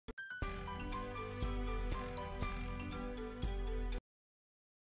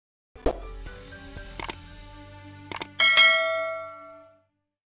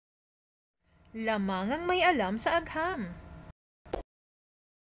Lamang ang may alam sa agham.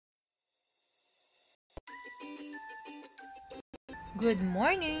 Good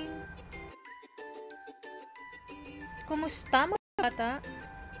morning! Kumusta mga bata?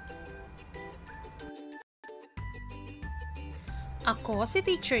 Ako si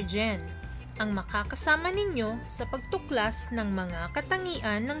Teacher Jen, ang makakasama ninyo sa pagtuklas ng mga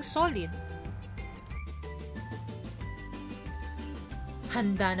katangian ng solid.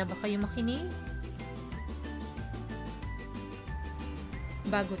 Handa na ba kayo makinig?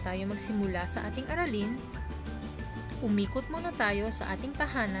 Bago tayo magsimula sa ating aralin, umikot muna tayo sa ating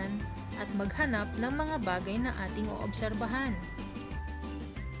tahanan at maghanap ng mga bagay na ating oobserbahan.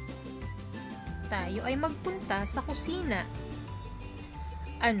 Tayo ay magpunta sa kusina.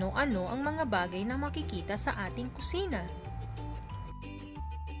 Ano-ano ang mga bagay na makikita sa ating kusina?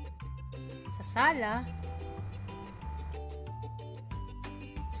 Sa sala,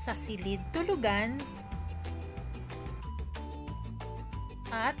 sa silid tulugan,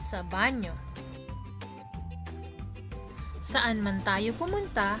 at sa banyo. Saan man tayo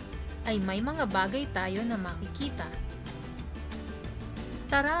pumunta, ay may mga bagay tayo na makikita.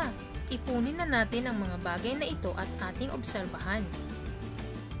 Tara, ipunin na natin ang mga bagay na ito at ating obserbahan.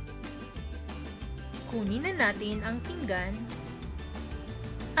 Kunin na natin ang pinggan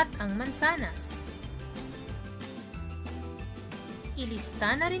at ang mansanas.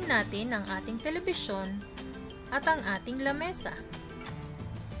 Ilista na rin natin ang ating telebisyon at ang ating lamesa.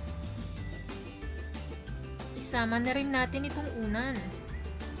 Isama na rin natin itong unan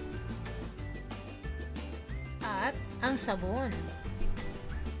at ang sabon.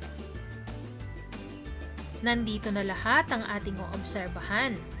 Nandito na lahat ang ating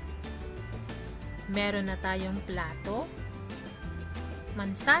oobserbahan. Meron na tayong plato,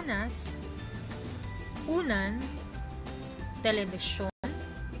 mansanas, unan, telebisyon,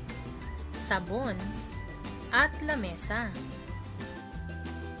 sabon, at lamesa.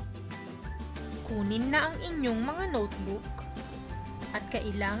 Kunin na ang inyong mga notebook at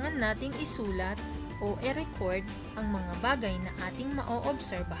kailangan nating isulat o i-record ang mga bagay na ating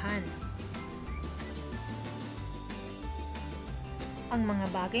maoobserbahan. Ang mga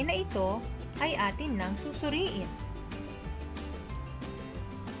bagay na ito ay atin nang susuriin.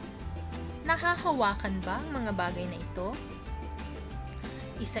 Nahahawakan ba ang mga bagay na ito?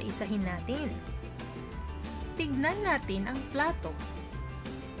 Isa-isahin natin. Tignan natin ang plato.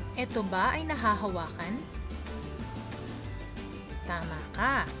 Ito ba ay nahahawakan? Tama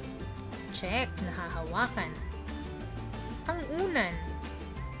ka. Check, nahahawakan. Ang unan.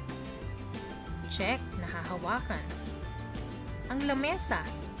 Check, nahahawakan. Ang lamesa.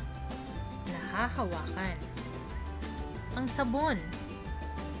 Nahahawakan. Ang sabon.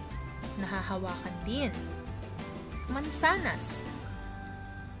 Nahahawakan din. Mansanas.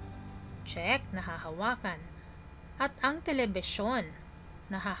 Check, nahahawakan. At ang telebisyon.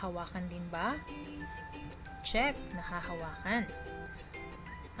 Nahahawakan din ba? Check, nahahawakan.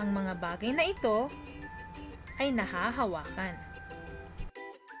 Ang mga bagay na ito ay nahahawakan.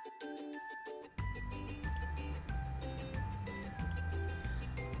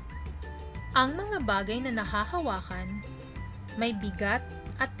 Ang mga bagay na nahahawakan may bigat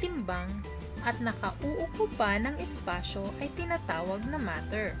at timbang at nakauukupa ng espasyo ay tinatawag na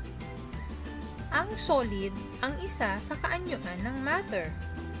matter. Ang solid ang isa sa kaanyuan ng matter.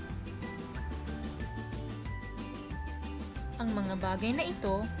 Ang mga bagay na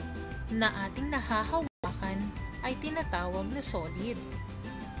ito na ating nahahawakan ay tinatawag na solid.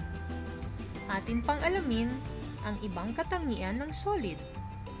 Atin pang alamin ang ibang katangian ng solid.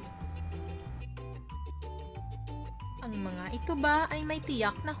 Ang mga ito ba ay may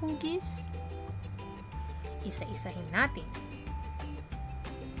tiyak na hugis? Isa-isahin natin.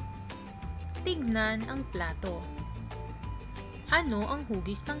 Tignan ang plato. Ano ang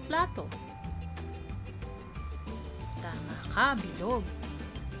hugis ng plato? Tama ka, bilog.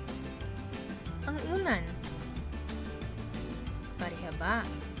 Ang unan. Parihaba.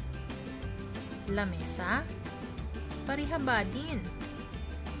 Lamesa. Parihaba din.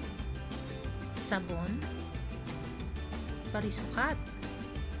 Sabon. Parisukat.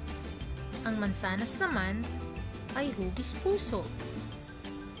 Ang mansanas naman ay hugis puso.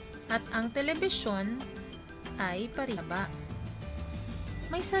 At ang telebisyon ay parihaba.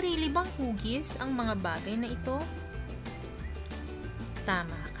 May sarili bang hugis ang mga bagay na ito?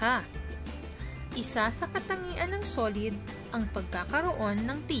 Tama ka. Isa sa katangian ng solid ang pagkakaroon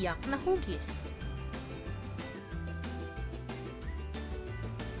ng tiyak na hugis.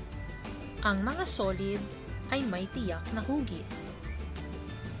 Ang mga solid ay may tiyak na hugis.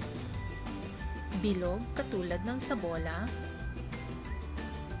 Bilog katulad ng sa bola,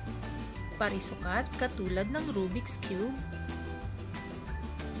 parisukat katulad ng Rubik's Cube,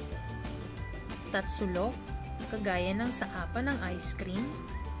 tatsulok kagaya ng saapa ng ice cream,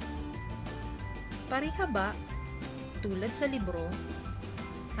 parihaba tulad sa libro,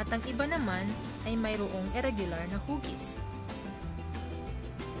 at ang iba naman ay mayroong irregular na hugis.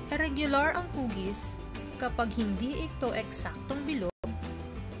 Irregular ang hugis kapag hindi ito eksaktong bilog,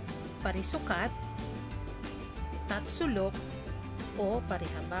 parisukat, tatsulok, o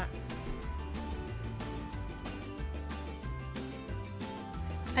parihaba.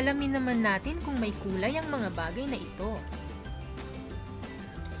 Alamin naman natin kung may kulay ang mga bagay na ito.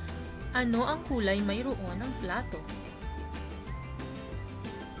 Ano ang kulay mayroon ng plato?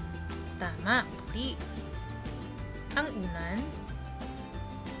 Tama, puti. Ang unan?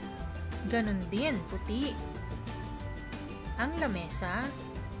 Ganon din, puti. Ang lamesa?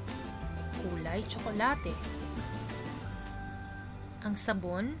 Kulay tsokolate. Ang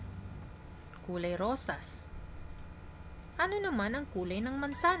sabon? Kulay rosas. Ano naman ang kulay ng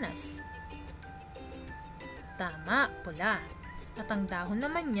mansanas? Tama, pula. At ang dahon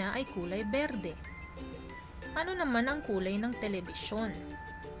naman niya ay kulay berde. Ano naman ang kulay ng telebisyon?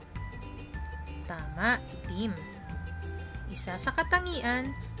 Tama, itim. Isa sa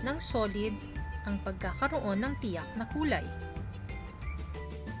katangian ng solid ang pagkakaroon ng tiyak na kulay.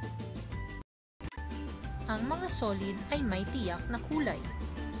 Ang mga solid ay may tiyak na kulay.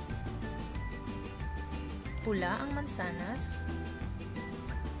 Pula ang mansanas.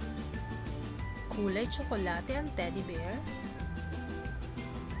 Kulay tsokolate ang teddy bear.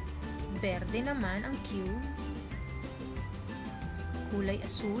 Berde naman ang cube. Kulay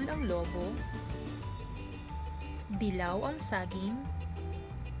asul ang lobo. Dilaw ang saging,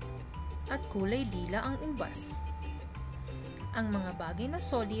 at kulay lila ang ubas. Ang mga bagay na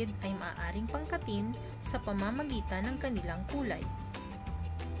solid ay maaaring pangkatin sa pamamagitan ng kanilang kulay.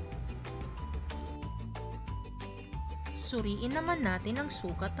 Suriin naman natin ang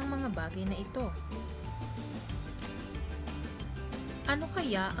sukat ng mga bagay na ito. Ano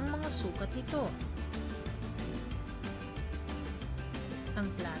kaya ang mga sukat nito? Ang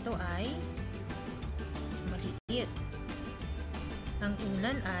plato ay maliit. Ang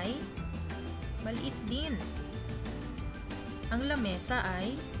unan ay maliit din. Ang lamesa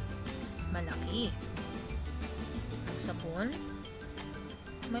ay malaki. Ang sabon,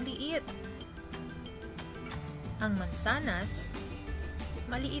 maliit. Ang mansanas,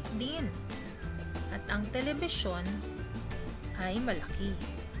 maliit din. At ang telebisyon ay malaki.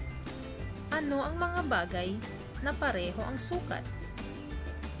 Ano ang mga bagay na pareho ang sukat?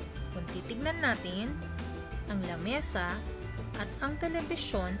 Kung titignan natin, ang lamesa at ang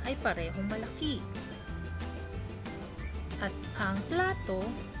telebisyon ay parehong malaki. At ang plato,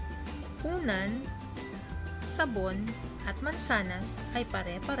 unan, sabon at mansanas ay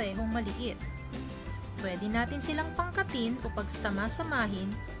pare-parehong maliit. Pwede natin silang pangkatin o pagsama-samahin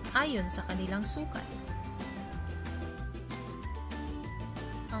ayon sa kanilang sukat.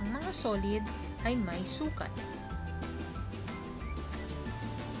 Ang mga solid ay may sukat.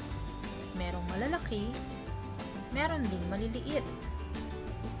 Merong malalaki, meron ding maliliit.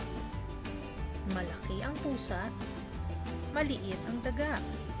 Malaki ang pusa, maliit ang daga.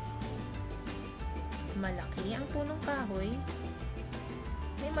 Malaki ang punong kahoy,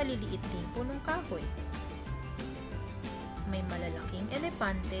 may maliliit ding punong kahoy. May malalaking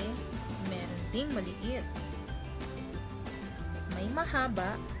elepante, meron ding maliit. May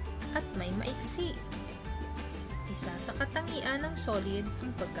mahaba at may maiksi. Isa sa katangian ng solid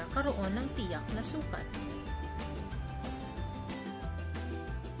ang pagkakaroon ng tiyak na sukat.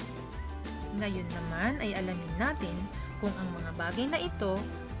 Ngayon naman ay alamin natin kung ang mga bagay na ito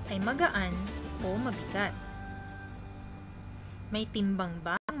ay magaan o mabigat. May timbang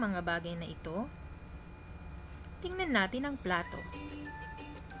ba ang mga bagay na ito? Tingnan natin ang plato.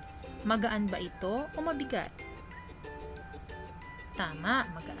 Magaan ba ito o mabigat? Tama,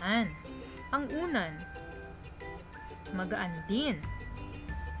 magaan. Ang unan, magaan din.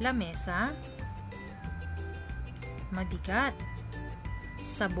 Lamesa, mabigat.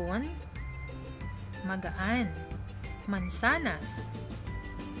 Sabon, magaan. Mansanas,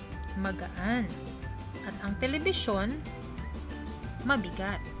 magaan. At ang telebisyon,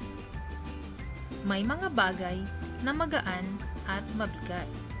 mabigat. May mga bagay na magaan at mabigat.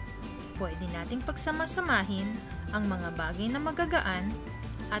 Pwede nating pagsama-samahin ang mga bagay na magagaan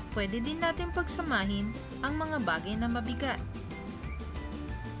at pwede din natin pagsamahin ang mga bagay na mabigat.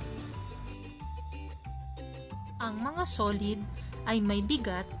 Ang mga solid ay may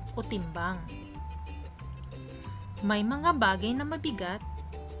bigat o timbang. May mga bagay na mabigat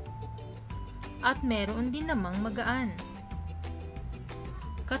at meron din namang magaan.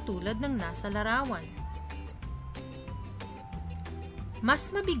 katulad ng nasa larawan.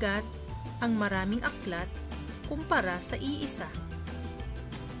 Mas mabigat ang maraming aklat kumpara sa iisa.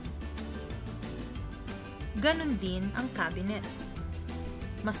 Ganon din ang cabinet.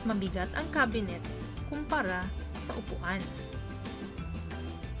 Mas mabigat ang cabinet kumpara sa upuan.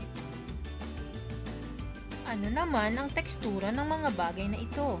 Ano naman ang tekstura ng mga bagay na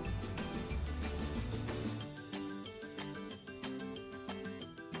ito?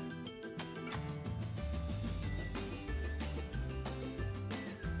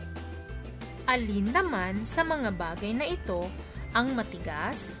 Alin naman sa mga bagay na ito ang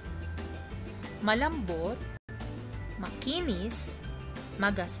matigas, malambot, makinis,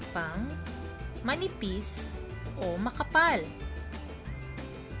 magaspang, manipis, o makapal?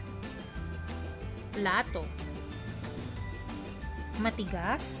 Plato.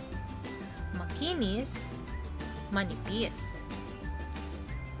 Matigas, makinis, manipis.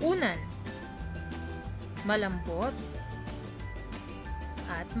 Unan. Malambot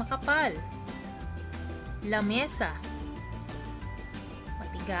at makapal. Lamesa.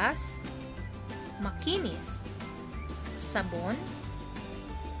 Matigas, makinis. Sabon.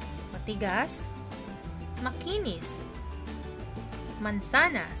 Matigas, makinis.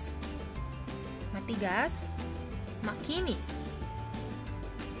 Mansanas. Matigas, makinis.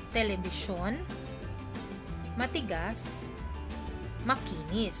 Telebisyon. Matigas,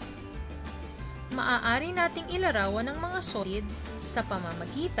 makinis. Maaari nating ilarawan ang mga solid sa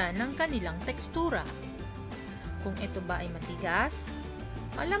pamamagitan ng kanilang tekstura. Kung ito ba ay matigas,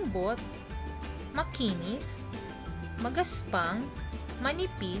 malambot, makinis, magaspang,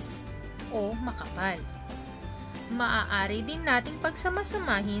 manipis, o makapal. Maaari din nating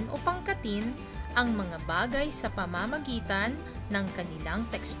pagsamasamahin o pangkatin ang mga bagay sa pamamagitan ng kanilang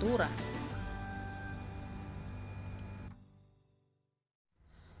tekstura.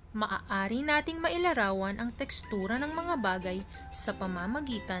 Maaari nating mailarawan ang tekstura ng mga bagay sa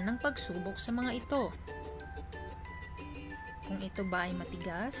pamamagitan ng pagsubok sa mga ito. Kung ito ba ay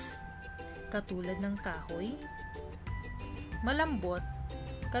matigas, katulad ng kahoy, malambot,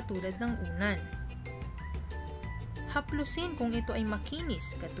 katulad ng unan. Haplusin kung ito ay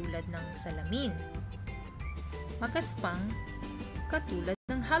makinis, katulad ng salamin. Magaspang, katulad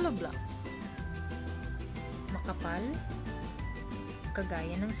ng hollow blocks. Makapal,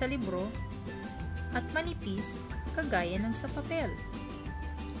 kagaya ng sa libro, at manipis, kagaya ng sa papel.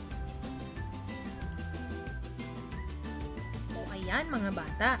 O ayan mga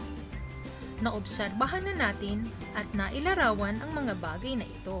bata, naobserbahan na natin at nailarawan ang mga bagay na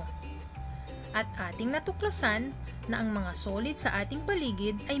ito. At ating natuklasan na ang mga solid sa ating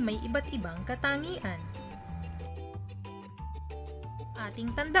paligid ay may iba't ibang katangian. Ating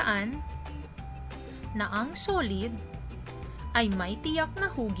tandaan na ang solid ay may tiyak na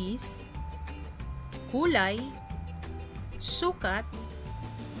hugis, kulay, sukat,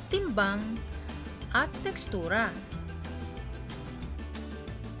 timbang, at tekstura.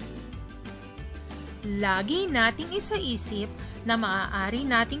 Lagi nating isaisip na maaari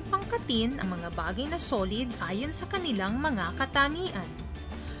nating pangkatin ang mga bagay na solid ayon sa kanilang mga katangian.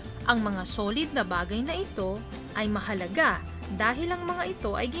 Ang mga solid na bagay na ito ay mahalaga dahil ang mga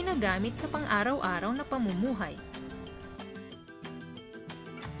ito ay ginagamit sa pang-araw-araw na pamumuhay.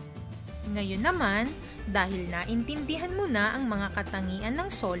 Ngayon naman, dahil naintindihan mo na ang mga katangian ng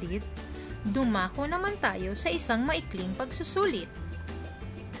solid, dumako naman tayo sa isang maikling pagsusulit.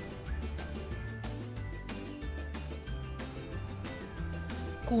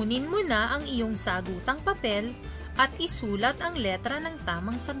 Kunin mo na ang iyong sagutang papel at isulat ang letra ng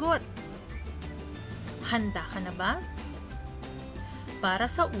tamang sagot. Handa ka na ba? Para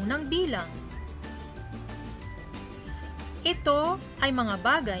sa unang bilang. Ito ay mga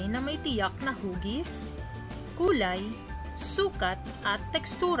bagay na may tiyak na hugis, kulay, sukat at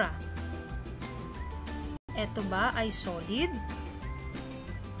tekstura. Ito ba ay solid,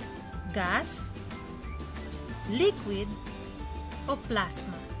 gas, liquid, o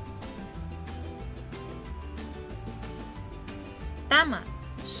plasma? Tama,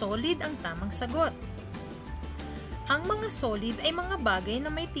 solid ang tamang sagot. Ang mga solid ay mga bagay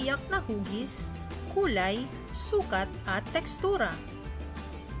na may tiyak na hugis, kulay, sukat at tekstura.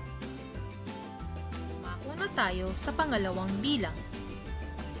 Mauna tayo sa pangalawang bilang.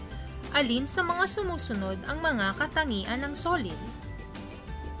 Alin sa mga sumusunod ang mga katangian ng solid?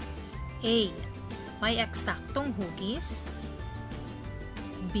 A. May eksaktong hugis.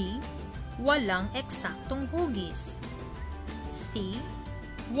 B. Walang eksaktong hugis. C.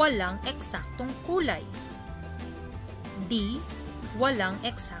 Walang eksaktong kulay. D. Walang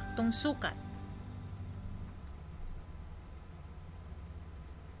eksaktong sukat.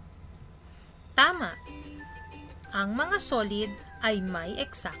 Ang mga solid ay may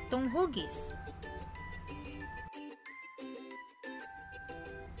eksaktong hugis.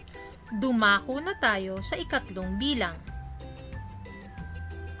 Dumako na tayo sa ikatlong bilang.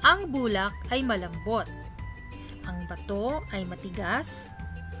 Ang bulak ay malambot. Ang bato ay matigas.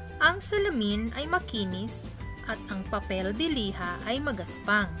 Ang salamin ay makinis. At ang papel de liha ay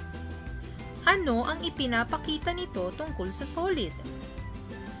magaspang. Ano ang ipinapakita nito tungkol sa solid?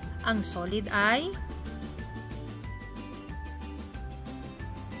 Ang solid ay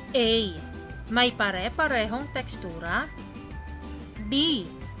A. May pare-parehong tekstura. B.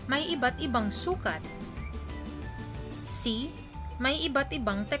 May iba't ibang sukat. C. May iba't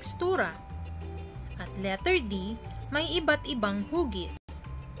ibang tekstura. At letter D. May iba't ibang hugis.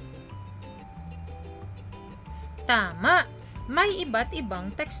 Tama! May iba't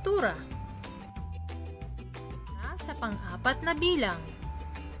ibang tekstura. Sa pang-apat na bilang.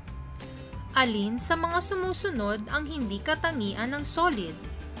 Alin sa mga sumusunod ang hindi katangian ng solid?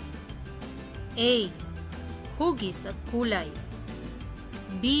 A. Hugis at kulay.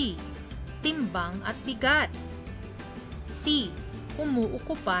 B. Timbang at bigat. C.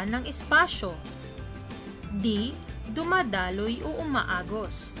 Umuukupa ng espasyo. D. Dumadaloy o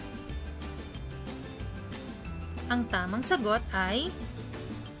umaagos. Ang tamang sagot ay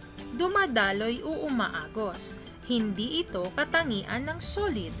dumadaloy o umaagos. Hindi ito katangian ng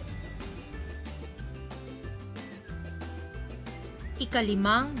solid.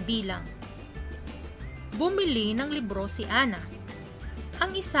 Ikalimang bilang. Bumili ng libro si Ana.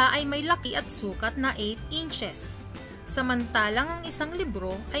 Ang isa ay may laki at sukat na 8 inches, samantalang ang isang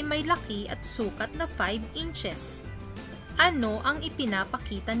libro ay may laki at sukat na 5 inches. Ano ang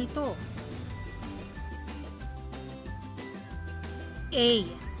ipinapakita nito? A.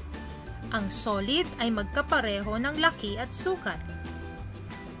 Ang solid ay magkapareho ng laki at sukat.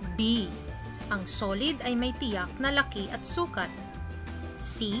 B. Ang solid ay may tiyak na laki at sukat.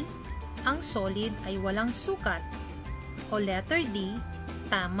 C. Ang solid ay walang sukat. O letter D.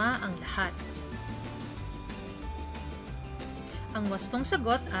 Tama ang lahat. Ang wastong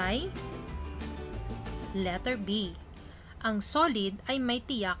sagot ay letter B. Ang solid ay may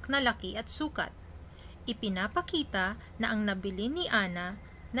tiyak na laki at sukat. Ipinapakita na ang nabili ni Ana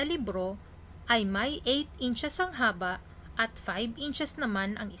na libro ay may 8 inches ang haba at 5 inches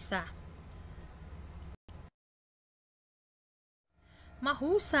naman ang isa.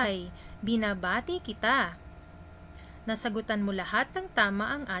 Mahusay! Binabati kita! Nasagutan mo lahat ng tama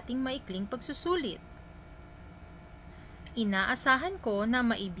ang ating maikling pagsusulit. Inaasahan ko na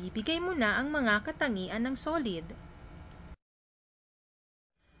maibibigay mo na ang mga katangian ng solid.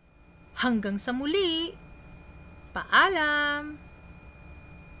 Hanggang sa muli! Paalam!